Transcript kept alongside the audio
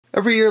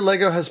Every year,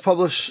 LEGO has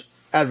published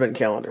advent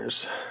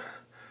calendars.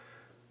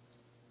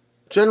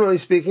 Generally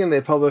speaking,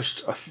 they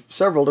published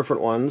several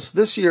different ones.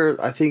 This year,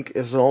 I think,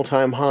 is an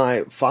all-time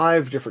high,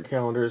 5 different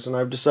calendars, and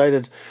I've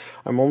decided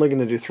I'm only going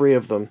to do 3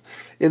 of them.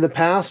 In the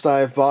past,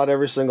 I've bought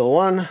every single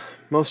one,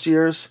 most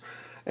years,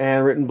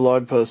 and written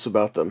blog posts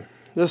about them.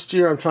 This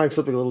year, I'm trying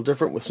something a little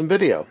different with some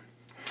video.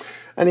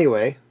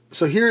 Anyway,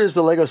 so here is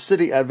the LEGO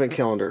City Advent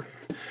Calendar.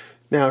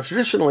 Now,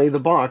 traditionally, the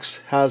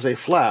box has a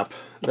flap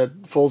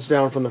that folds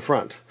down from the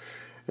front.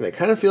 And it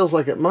kind of feels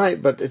like it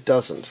might, but it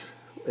doesn't.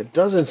 It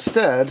does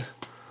instead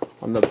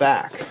on the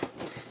back.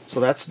 So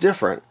that's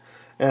different.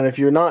 And if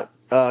you're not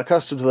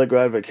accustomed to LEGO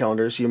Advent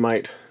Calendars, you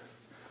might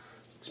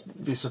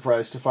be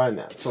surprised to find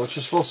that. So what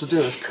you're supposed to do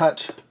is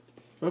cut...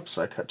 Oops,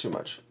 I cut too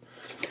much.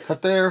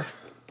 Cut there,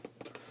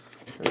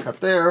 and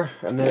cut there,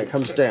 and then it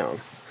comes down.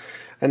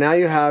 And now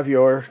you have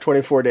your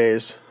 24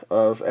 days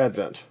of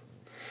Advent.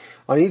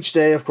 On each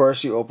day, of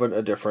course, you open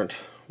a different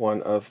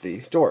one of the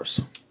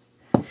doors.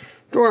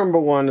 Door number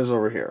 1 is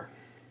over here.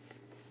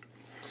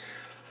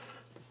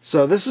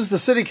 So this is the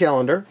city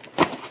calendar,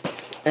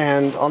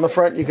 and on the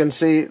front you can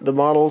see the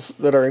models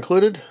that are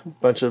included, a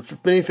bunch of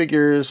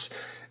minifigures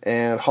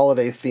and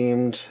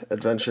holiday-themed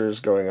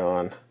adventures going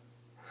on.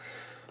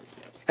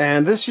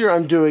 And this year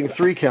I'm doing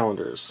 3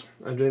 calendars.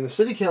 I'm doing the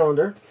city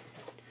calendar,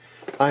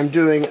 I'm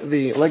doing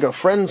the LEGO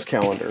Friends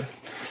calendar.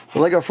 The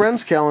LEGO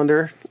Friends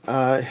calendar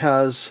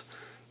has,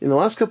 in the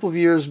last couple of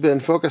years, been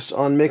focused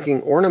on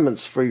making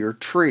ornaments for your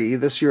tree.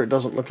 This year it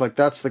doesn't look like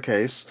that's the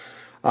case.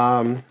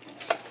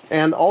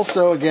 And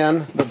also,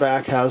 again, the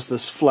back has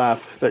this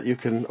flap that you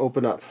can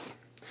open up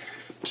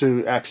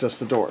to access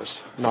the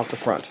doors, not the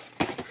front.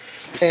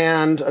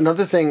 And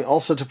another thing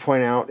also to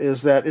point out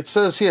is that it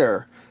says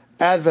here,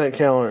 Advent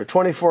Calendar,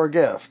 24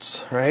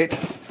 gifts, right?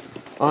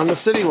 On the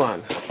city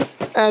one,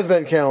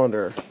 Advent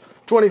Calendar,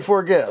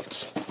 24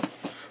 gifts.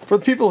 For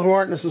the people who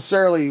aren't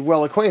necessarily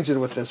well acquainted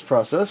with this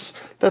process,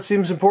 that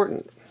seems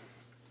important.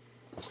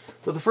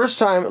 For the first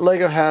time,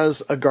 LEGO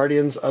has a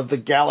Guardians of the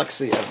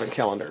Galaxy Advent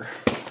Calendar.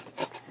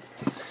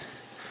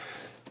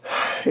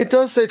 It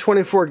does say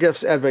 24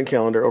 Gifts Advent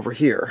Calendar over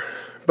here,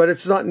 but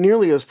it's not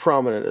nearly as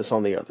prominent as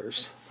on the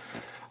others.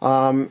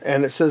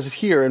 And it says it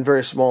here in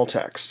very small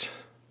text.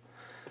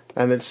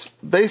 And it's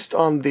based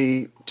on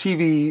the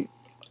TV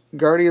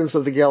Guardians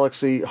of the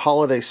Galaxy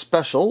Holiday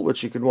Special,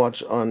 which you can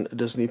watch on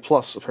Disney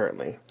Plus,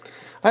 apparently.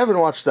 I haven't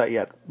watched that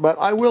yet, but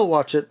I will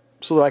watch it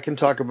so that I can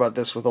talk about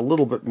this with a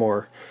little bit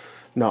more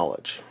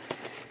knowledge.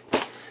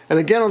 And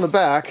again on the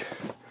back,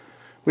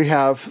 we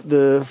have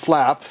the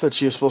flap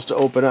that you're supposed to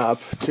open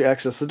up to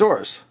access the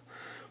doors.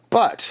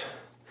 But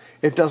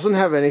it doesn't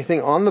have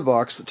anything on the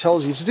box that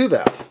tells you to do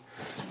that.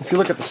 If you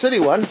look at the city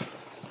one,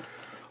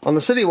 on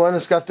the city one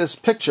it's got this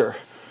picture.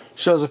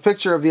 Shows a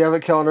picture of the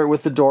Advent Calendar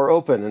with the door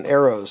open and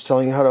arrows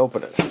telling you how to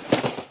open it.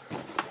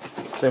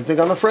 Same thing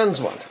on the Friends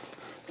one.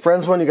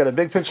 Friends one, you got a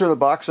big picture of the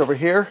box over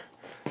here,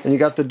 and you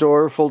got the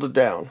door folded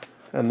down,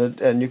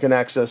 and you can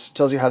access,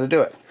 tells you how to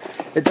do it.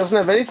 It doesn't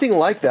have anything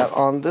like that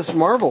on this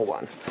Marvel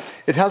one.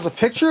 It has a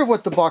picture of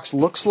what the box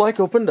looks like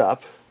opened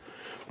up,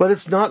 but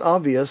it's not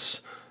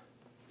obvious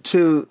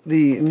to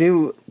the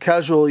new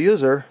casual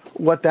user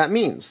what that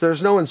means.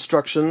 There's no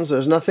instructions,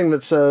 there's nothing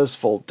that says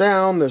fold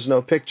down, there's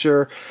no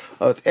picture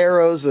with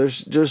arrows, there's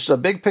just a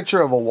big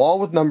picture of a wall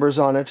with numbers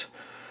on it,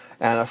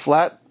 and a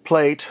flat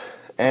plate,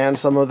 and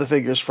some of the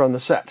figures from the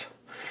set.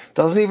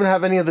 Doesn't even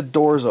have any of the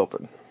doors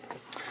open.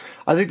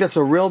 I think that's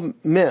a real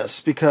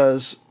miss,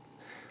 because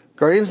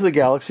Guardians of the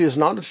Galaxy is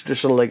not a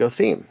traditional LEGO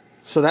theme.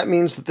 So that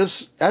means that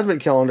this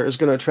Advent Calendar is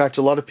going to attract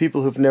a lot of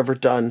people who've never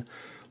done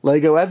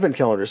LEGO Advent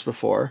Calendars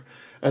before,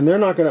 and they're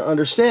not going to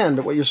understand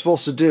that what you're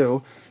supposed to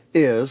do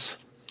is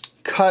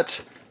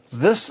cut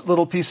this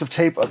little piece of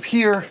tape up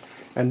here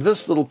and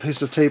this little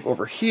piece of tape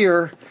over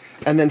here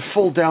and then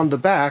fold down the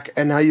back,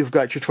 and now you've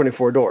got your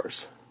 24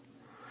 doors.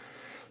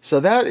 So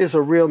that is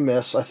a real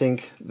miss. I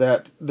think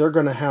that they're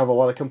going to have a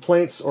lot of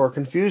complaints or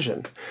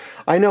confusion.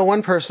 I know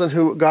one person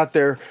who got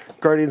their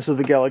Guardians of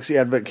the Galaxy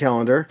Advent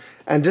Calendar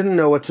and didn't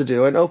know what to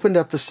do and opened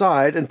up the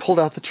side and pulled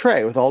out the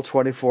tray with all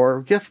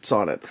 24 gifts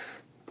on it,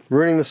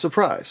 ruining the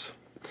surprise.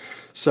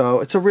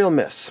 So it's a real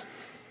miss.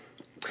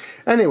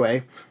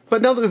 Anyway,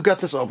 but now that we've got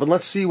this open,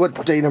 let's see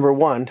what day number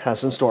 1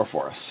 has in store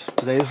for us.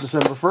 Today is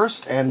December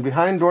 1st, and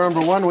behind door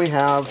number 1 we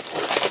have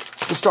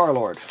the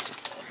Star-Lord.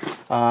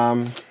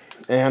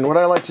 And what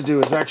I like to do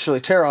is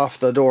actually tear off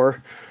the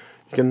door.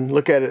 You can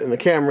look at it in the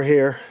camera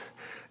here,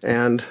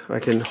 and I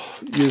can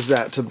use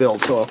that to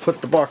build. So I'll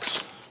put the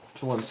box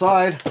to one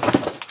side,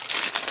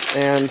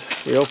 and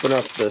we open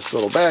up this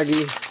little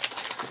baggie,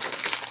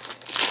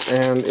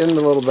 and in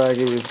the little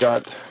baggie we've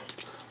got,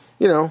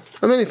 you know,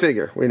 a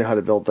minifigure. We know how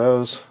to build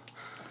those.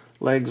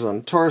 Legs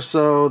on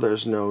torso,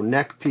 there's no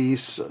neck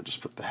piece, so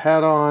just put the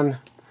hat on.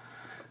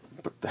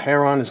 Put the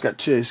hair on.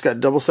 He's got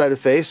double-sided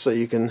face, so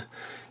you can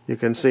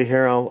see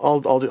here.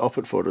 I'll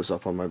put photos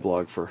up on my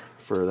blog for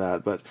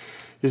that. But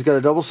he's got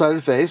a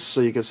double-sided face,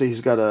 so you can see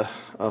he's got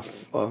a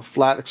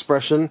flat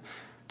expression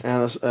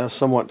and a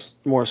somewhat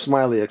more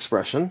smiley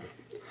expression.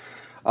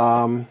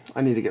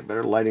 I need to get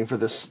better lighting for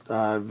this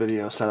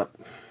video setup.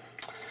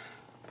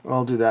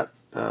 I'll do that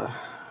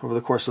over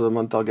the course of the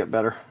month. I'll get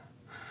better.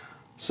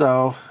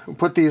 So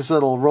put these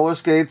little roller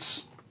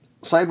skates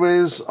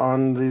sideways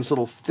on these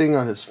little thing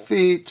on his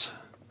feet.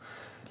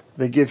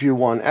 They give you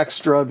one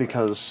extra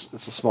because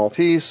it's a small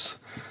piece,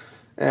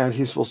 and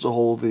he's supposed to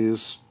hold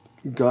these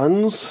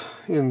guns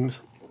in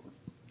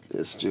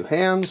his two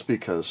hands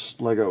because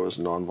Lego is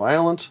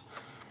non-violent.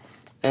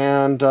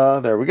 And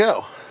there we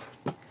go.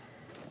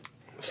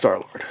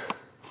 Star-Lord.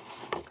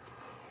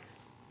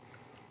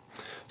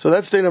 So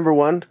that's day number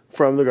 1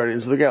 from the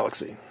Guardians of the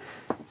Galaxy.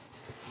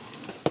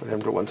 Put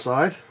him to one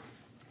side.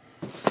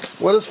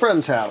 What does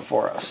Friends have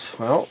for us?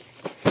 Well,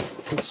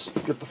 let's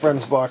get the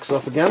Friends box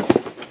up again.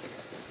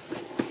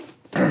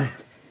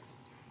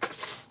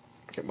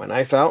 Get my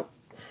knife out.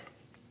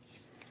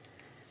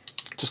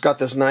 Just got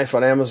this knife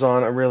on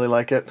Amazon. I really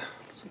like it.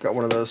 It's got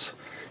one of those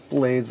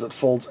blades that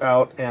folds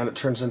out and it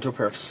turns into a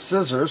pair of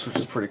scissors, which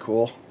is pretty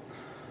cool.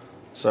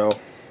 So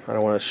I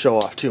don't want to show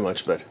off too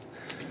much, but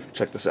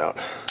check this out.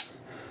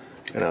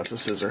 And now it's a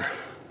scissor.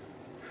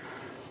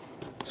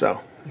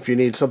 So if you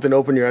need something to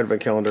open your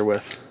advent calendar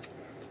with,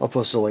 I'll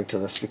post a link to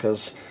this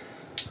because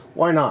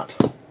why not?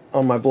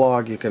 On my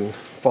blog you can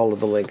follow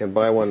the link and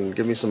buy one and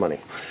give me some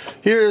money.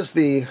 Here's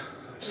the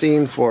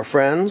scene for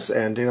Friends,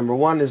 and day number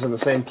 1 is in the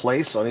same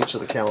place on each of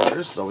the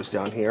calendars. It's always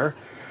down here.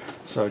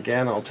 So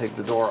again, I'll take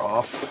the door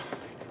off.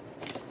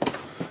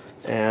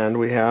 And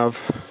we have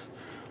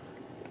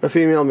a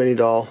female mini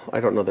doll.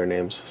 I don't know their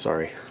names,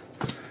 sorry.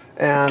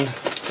 And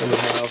then we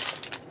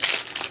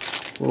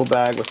have a little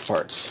bag with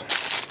parts.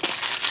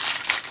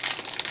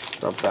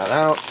 Dump that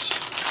out.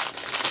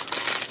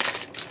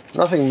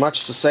 Nothing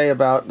much to say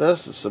about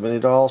this. It's a mini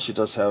doll. She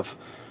does have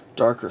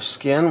darker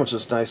skin, which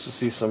is nice to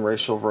see some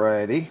racial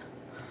variety.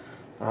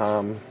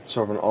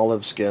 Sort of an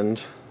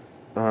olive-skinned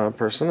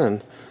person,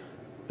 and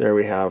there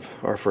we have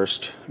our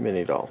first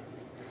mini doll.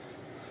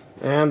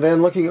 And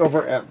then looking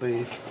over at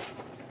the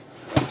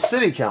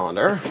city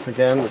calendar,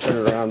 again we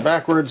turn it around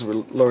backwards, we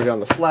lower down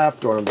the flap,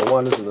 door number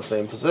 1 is in the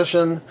same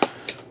position.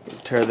 We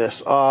tear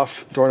this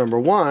off. Door number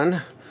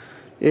 1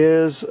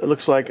 is, it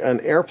looks like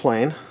an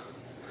airplane,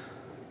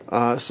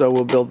 so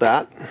we'll build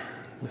that.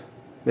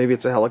 Maybe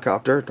it's a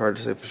helicopter, hard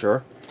to say for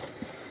sure.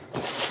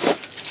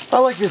 I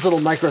like these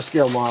little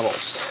micro-scale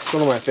models. It's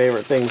one of my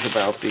favorite things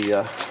about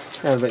the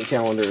advent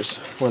calendars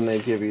when they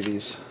give you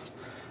these.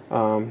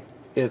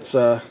 It's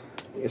a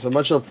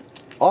bunch of,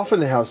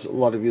 often it has a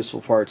lot of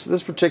useful parts.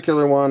 This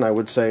particular one, I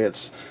would say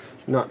it's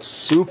not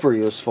super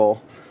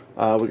useful.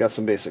 We got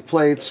some basic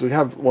plates. We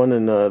have one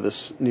in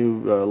this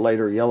new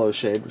lighter yellow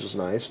shade, which is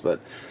nice, but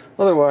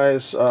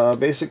otherwise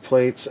basic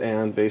plates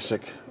and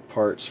basic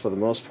parts for the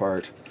most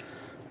part.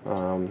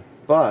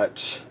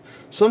 But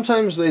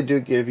sometimes they do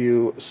give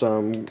you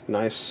some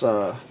nice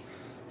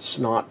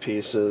snot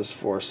pieces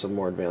for some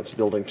more advanced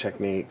building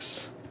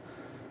techniques.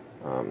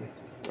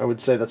 I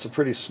would say that's a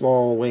pretty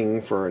small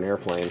wing for an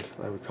airplane.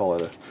 I would call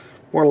it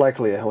more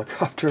likely a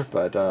helicopter,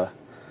 but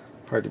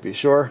hard to be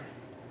sure.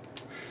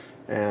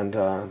 And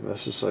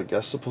this is, I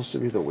guess, supposed to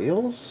be the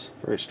wheels?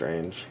 Very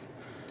strange.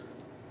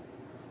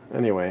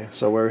 Anyway,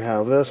 so we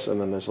have this, and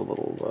then there's a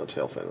little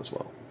tail fin as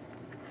well.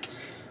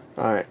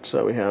 Alright,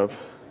 so we have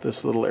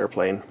this little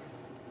airplane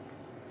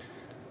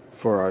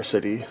for our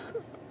city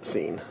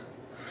scene.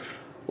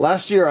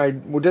 Last year I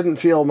didn't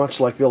feel much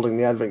like building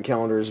the advent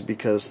calendars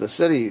because the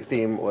city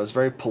theme was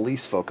very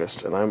police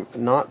focused, and I'm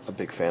not a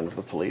big fan of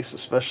the police,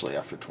 especially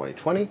after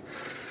 2020.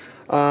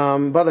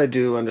 But I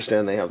do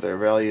understand they have their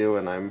value,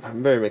 and I'm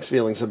very mixed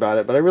feelings about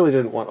it, but I really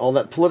didn't want all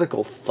that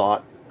political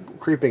thought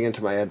creeping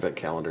into my advent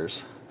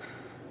calendars.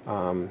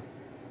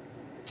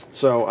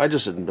 So I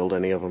just didn't build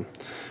any of them.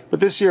 But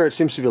this year it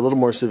seems to be a little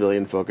more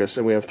civilian focused,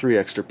 and we have 3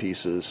 extra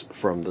pieces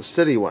from the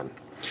city one.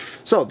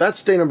 So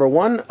that's day number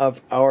 1 of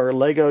our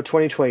LEGO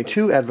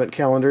 2022 Advent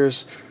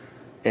Calendars,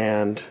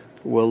 and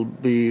we'll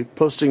be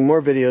posting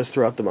more videos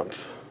throughout the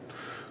month.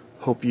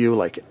 Hope you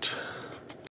like it.